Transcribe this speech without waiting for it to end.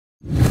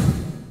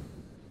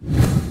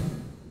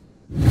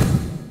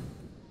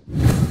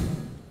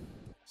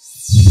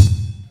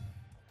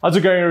How's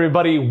it going,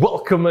 everybody?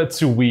 Welcome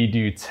to We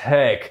Do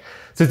Tech.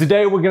 So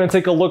today we're going to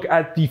take a look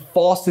at the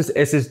fastest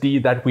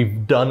SSD that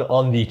we've done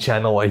on the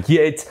channel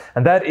yet,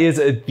 and that is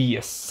the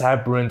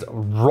Sabrent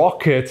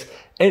Rocket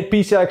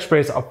PCI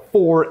Express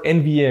 4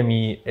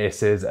 NVMe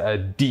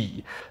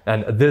SSD.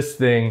 And this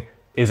thing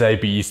is a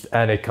beast,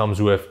 and it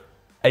comes with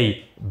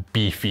a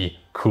beefy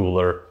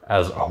cooler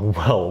as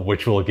well,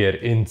 which we'll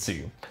get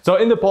into. So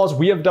in the past,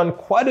 we have done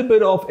quite a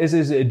bit of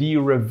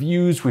SSD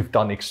reviews. We've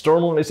done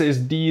external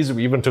SSDs.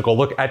 We even took a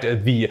look at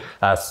the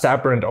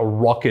Sabrent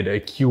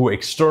Rocket Q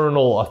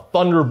external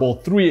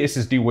Thunderbolt 3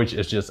 SSD, which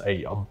is just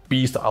a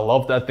beast. I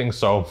love that thing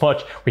so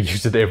much. We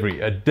use it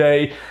every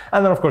day.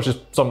 And then of course,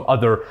 just some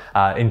other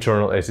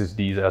internal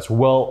SSDs as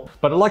well.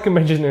 But like I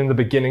mentioned in the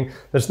beginning,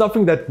 there's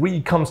nothing that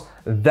really comes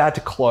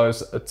that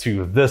close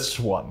to this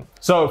one.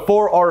 So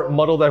for our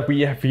model that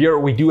we have here,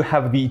 we do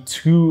have the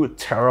 2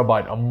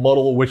 terabyte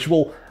model, which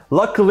will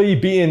luckily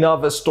be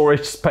enough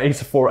storage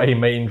space for a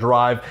main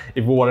drive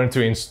if we wanted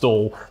to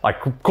install like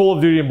Call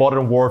of Duty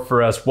Modern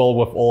Warfare as well,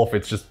 with all of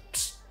its just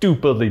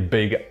stupidly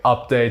big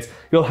updates.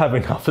 You'll have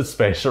enough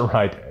space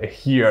right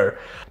here.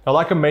 Now,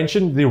 like I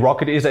mentioned, the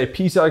Rocket is a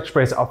PCI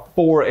Express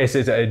 4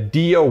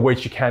 SSD,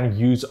 which you can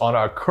use on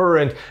our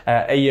current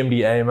AMD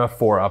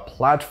AM4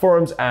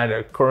 platforms,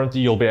 and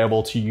currently you'll be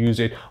able to use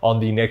it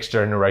on the next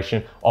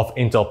generation of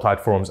Intel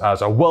platforms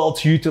as well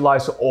to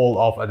utilize all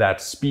of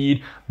that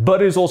speed.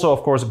 But it's also,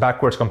 of course,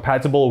 backwards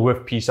compatible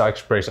with PCI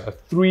Express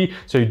 3,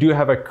 so you do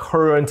have a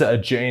current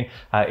gen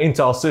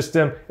Intel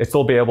system. It'll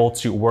still be able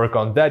to work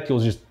on that.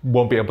 You'll just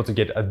won't be able to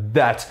get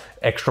that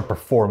extra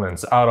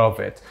performance out of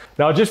it.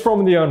 Now, just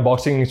from the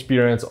unboxing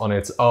experience on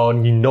its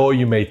own, you know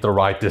you made the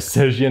right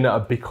decision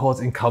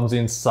because it comes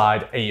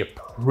inside a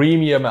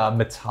premium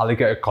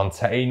metallic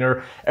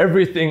container.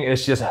 Everything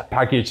is just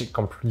packaged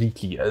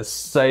completely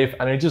safe,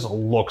 and it just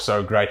looks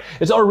so great.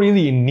 It's not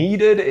really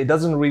needed. It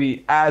doesn't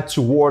really add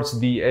towards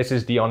the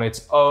SSD on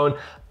its own,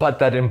 but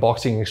that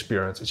unboxing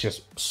experience is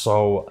just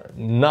so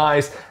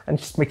nice and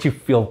just makes you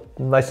feel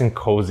nice and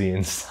cozy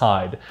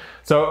inside.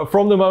 So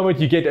from the moment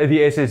you get the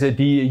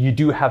SSD, you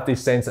do have the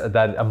sense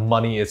that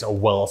money is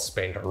well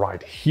spent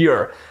right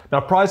here. Now,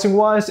 pricing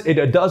wise, it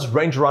does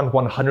range around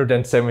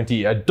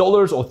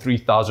 $170 or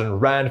 3,000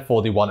 Rand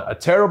for the 1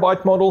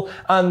 terabyte model.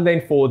 And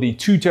then for the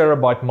 2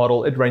 terabyte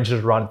model, it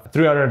ranges around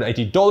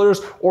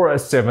 $380 or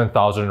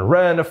 7,000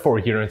 Rand for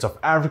here in South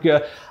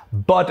Africa.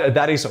 But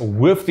that is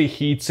with the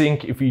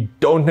heatsink. If you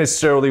don't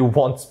necessarily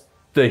want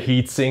the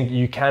heatsink,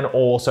 you can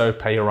also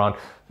pay around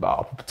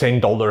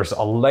 $10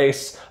 or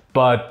less.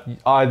 But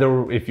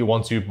either if you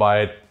want to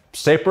buy it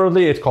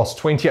separately, it costs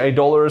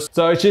 $28.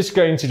 So it's just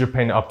going to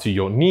depend up to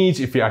your needs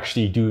if you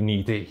actually do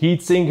need the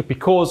heatsink,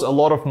 because a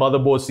lot of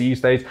motherboards these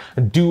days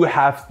do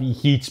have the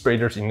heat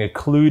spreaders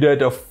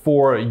included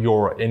for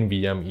your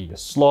NVMe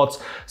slots.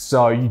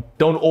 So you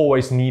don't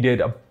always need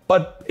it,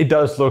 but it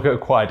does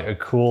look quite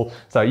cool.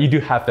 So you do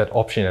have that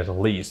option at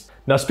least.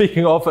 Now,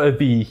 speaking of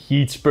the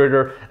heat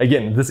spreader,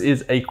 again, this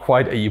is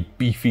quite a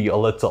beefy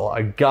little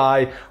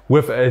guy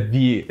with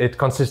it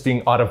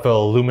consisting out of an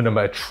aluminum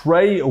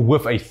tray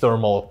with a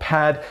thermal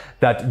pad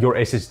that your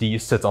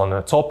SSD sits on the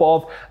top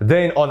of.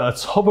 Then on the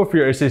top of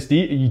your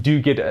SSD, you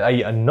do get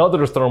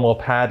another thermal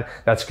pad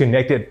that's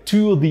connected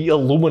to the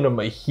aluminum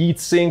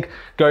heatsink.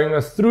 Going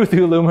through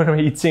the aluminum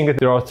heatsink,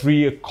 there are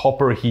 3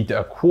 copper heat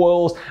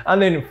coils, and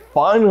then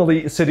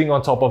finally sitting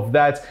on top of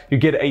that, you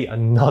get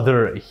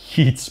another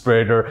heat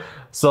spreader.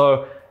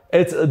 So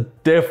it's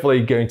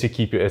definitely going to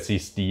keep your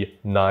SSD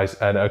nice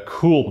and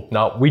cool.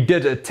 Now, we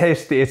did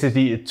test the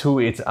SSD to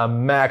its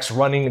max,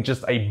 running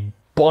just a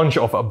bunch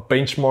of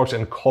benchmarks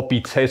and copy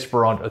tests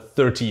for around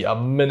 30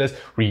 minutes.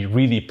 We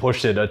really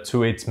pushed it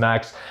to its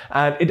max,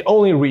 and it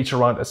only reached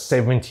around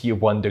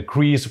 71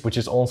 degrees, which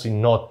is honestly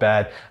not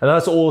bad. And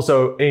that's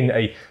also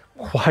in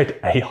quite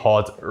a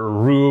hot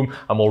room.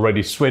 I'm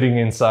already sweating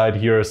inside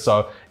here.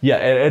 So yeah,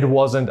 it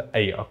wasn't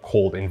a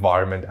cold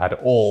environment at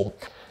all.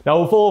 Now,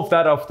 with all of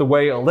that out of the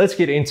way, let's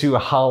get into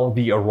how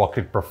the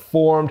Rocket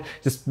performed.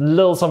 Just a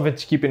little something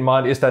to keep in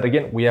mind is that,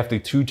 again, we have the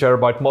 2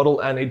 terabyte model,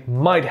 and it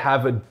might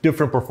have a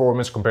different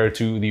performance compared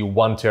to the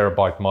 1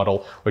 terabyte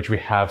model, which we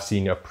have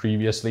seen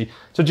previously.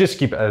 So just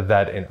keep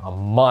that in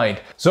mind.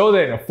 So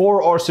then,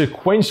 for our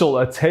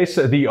sequential test,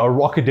 the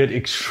Rocket did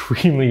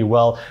extremely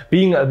well,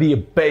 being the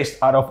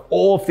best out of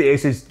all of the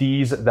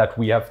SSDs that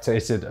we have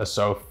tested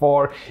so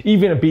far,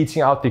 even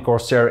beating out the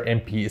Corsair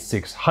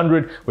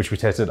MP600, which we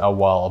tested a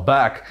while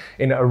back.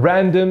 In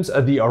randoms,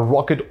 the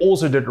Rocket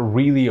also did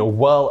really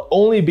well,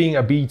 only being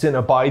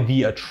beaten by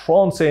the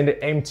Transcend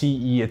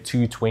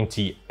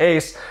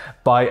MTE220S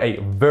by a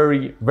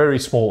very, very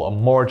small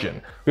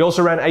margin. We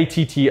also ran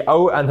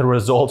ATTO, and the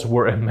results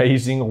were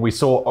amazing. We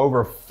saw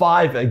over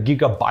 5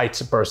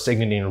 gigabytes per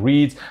second in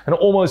reads and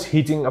almost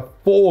hitting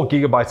 4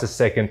 gigabytes a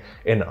second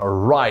in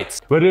writes.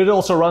 But it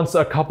also runs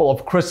a couple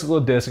of critical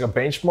disk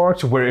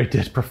benchmarks where it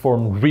did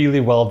perform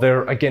really well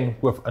there, again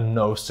with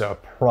no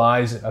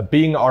surprise,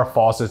 being our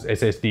fastest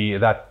SSD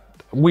that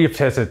we've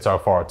tested so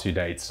far to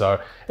date. So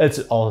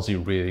it's honestly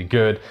really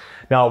good.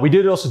 Now, we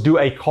did also do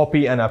a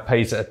copy and a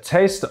paste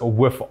test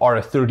with our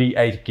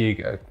 38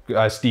 gig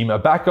Steam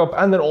backup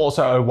and then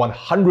also a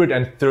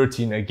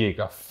 113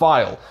 gig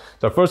file.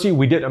 So firstly,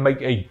 we did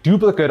make a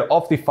duplicate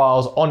of the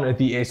files on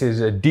the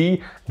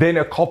SSD,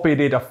 then copied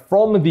it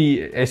from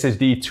the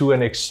SSD to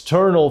an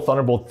external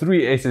Thunderbolt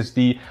 3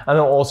 SSD, and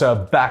then also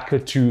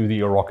back to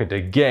the Rocket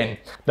again.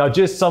 Now,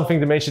 just something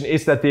to mention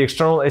is that the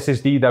external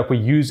SSD that we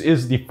use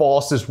is the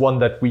fastest one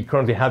that we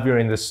currently have here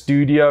in the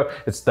studio.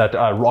 It's that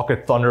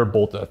Rocket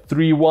Thunderbolt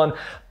 3 one.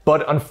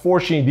 But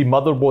unfortunately, the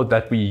motherboard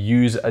that we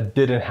use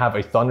didn't have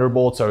a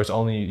Thunderbolt, so it's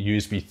only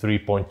USB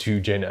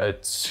 3.2 Gen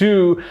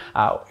 2.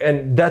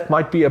 And that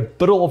might be a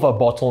bit of a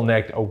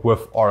bottleneck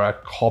with our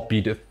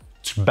copied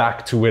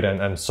back to it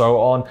and so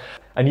on.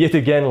 And yet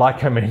again,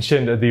 like I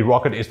mentioned, the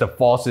Rocket is the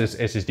fastest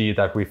SSD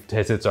that we've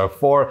tested so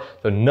far,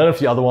 so none of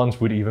the other ones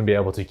would even be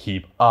able to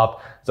keep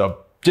up.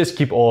 So just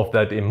keep all of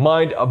that in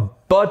mind.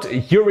 But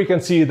here we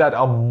can see that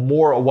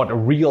more what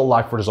real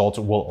life results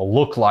will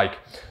look like.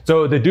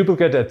 So the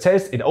duplicate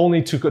test, it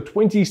only took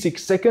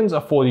 26 seconds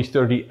for the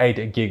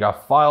 38 gig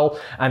file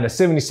and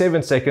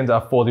 77 seconds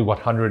for the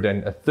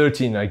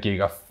 113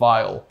 gig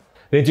file.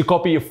 Then to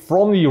copy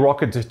from the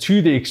Rocket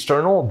to the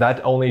external, that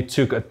only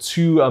took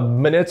 2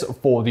 minutes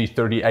for the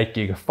 38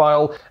 gig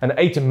file and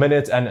 8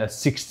 minutes and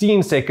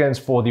 16 seconds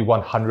for the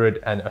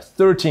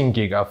 113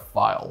 gig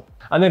file.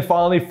 And then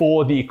finally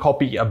for the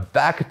copy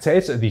back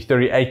test, the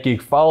 38 gig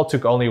file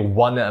took only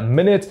 1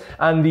 minute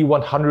and the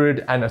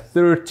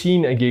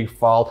 113 gig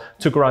file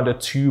took around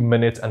 2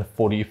 minutes and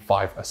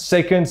 45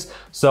 seconds.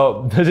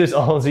 So this is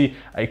honestly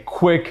a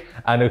quick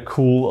and a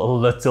cool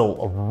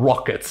little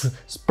rocket.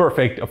 It's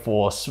perfect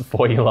for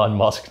Elon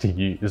Musk to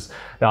use.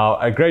 Now,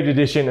 a great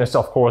addition is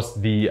of course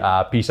the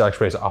PCI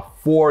Express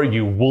 4.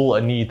 You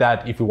will need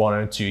that if you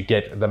wanted to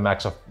get the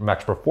max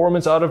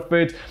performance out of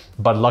it.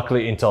 But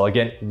luckily Intel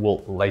again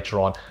will later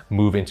on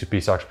move into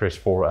PCI Express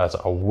 4 as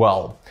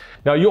well.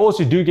 Now you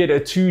also do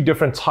get 2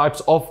 different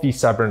types of the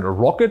Sabrent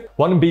Rocket,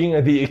 one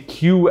being the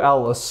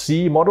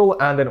QLC model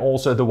and then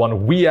also the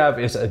one we have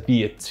is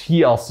the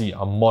TLC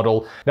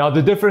model. Now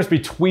the difference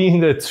between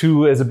the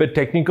two is a bit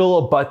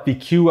technical, but the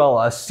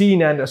QLC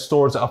NAND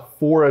stores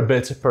 4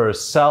 bits per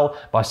cell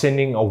by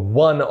sending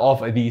one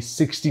of the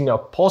 16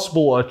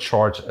 possible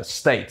charge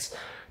states.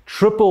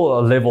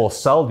 Triple level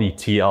cell, the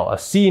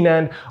TLC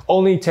NAND,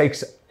 only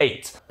takes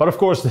 8. But of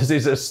course, this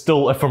is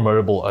still a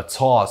formidable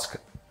task.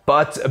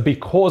 But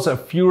because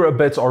fewer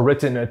bits are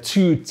written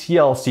to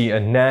TLC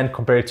NAND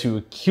compared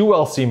to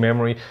QLC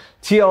memory,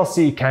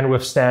 TLC can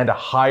withstand a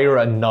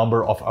higher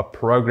number of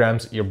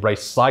programs,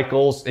 erase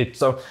cycles. It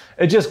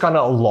just kind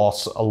of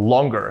lasts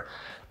longer.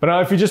 But now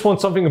if you just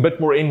want something a bit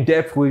more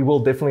in-depth, we will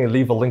definitely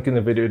leave a link in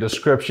the video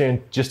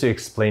description just to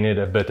explain it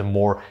a bit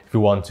more if you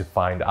want to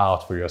find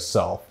out for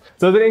yourself.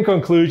 So then in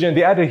conclusion,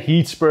 the added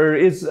heat spreader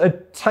is a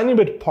tiny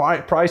bit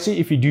pricey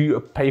if you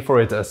do pay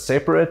for it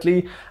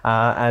separately,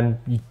 and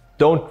you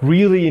don't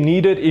really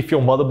need it if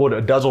your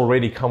motherboard does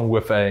already come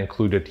with an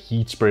included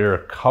heat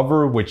spreader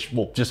cover, which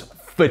will just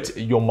fit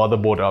your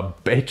motherboard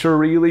better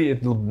really.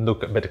 It'll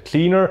look a bit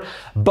cleaner.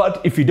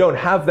 But if you don't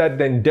have that,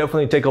 then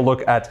definitely take a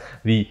look at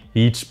the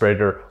heat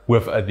spreader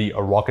with the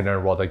Rocket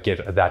and rather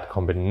get that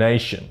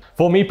combination.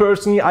 For me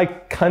personally, I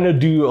kind of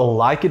do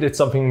like it. It's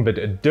something a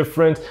bit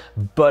different,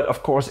 but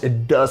of course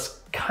it does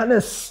kind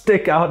of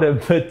stick out a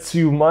bit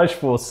too much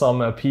for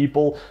some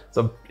people.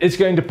 So it's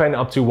going to depend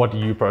up to what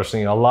you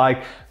personally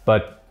like,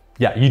 but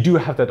yeah, you do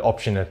have that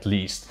option at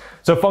least.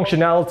 So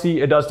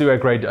functionality, it does do a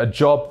great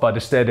job, but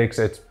aesthetics,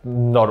 it's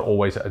not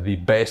always the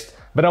best.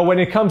 But now when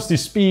it comes to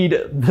speed,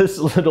 this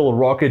little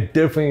rocket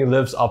definitely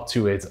lives up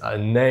to its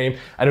name,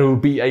 and it will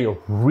be a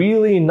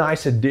really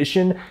nice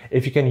addition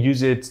if you can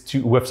use it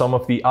with some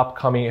of the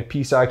upcoming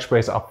PCI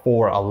Express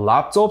 4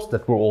 laptops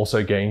that we're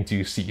also going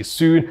to see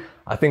soon.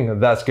 I think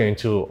that's going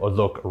to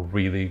look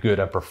really good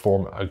and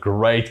perform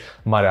great.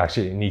 Might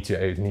actually need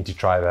to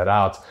try that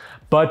out.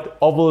 But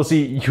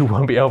obviously you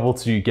won't be able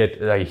to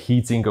get a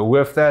heatsink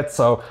with that,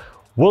 so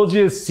we'll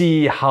just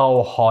see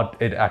how hot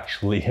it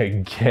actually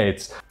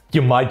gets.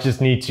 You might just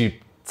need to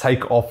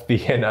take off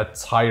the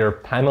entire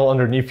panel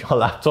underneath your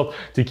laptop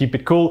to keep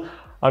it cool.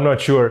 I'm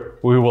not sure.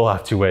 We will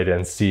have to wait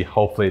and see.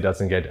 Hopefully it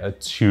doesn't get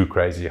too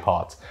crazy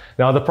hot.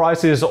 Now the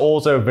price is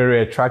also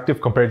very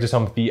attractive compared to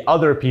some of the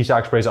other PCI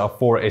Express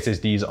 4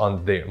 SSDs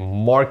on the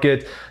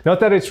market. Not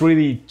that it's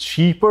really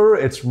cheaper,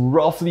 it's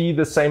roughly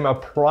the same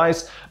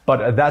price,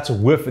 but that's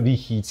with the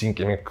heatsink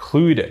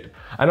included.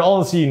 And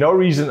honestly, no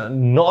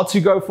reason not to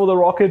go for the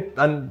Rocket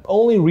and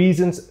only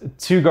reasons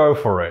to go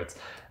for it.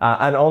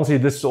 And honestly,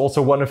 this is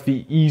also one of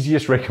the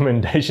easiest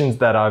recommendations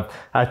that I've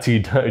had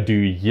to do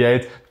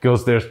yet,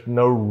 because there's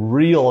no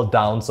real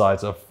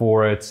downsides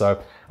for it.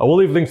 So I will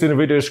leave links in the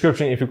video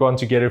description if you want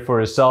to get it for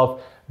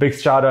yourself. Big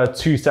shout out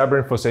to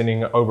Sabrent for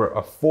sending over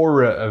a 4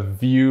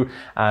 review.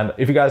 And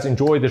if you guys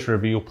enjoyed this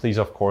review, please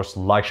of course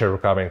like, share,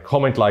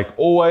 comment like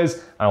always,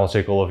 and I'll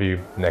check all of you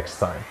next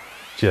time.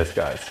 Cheers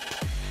guys.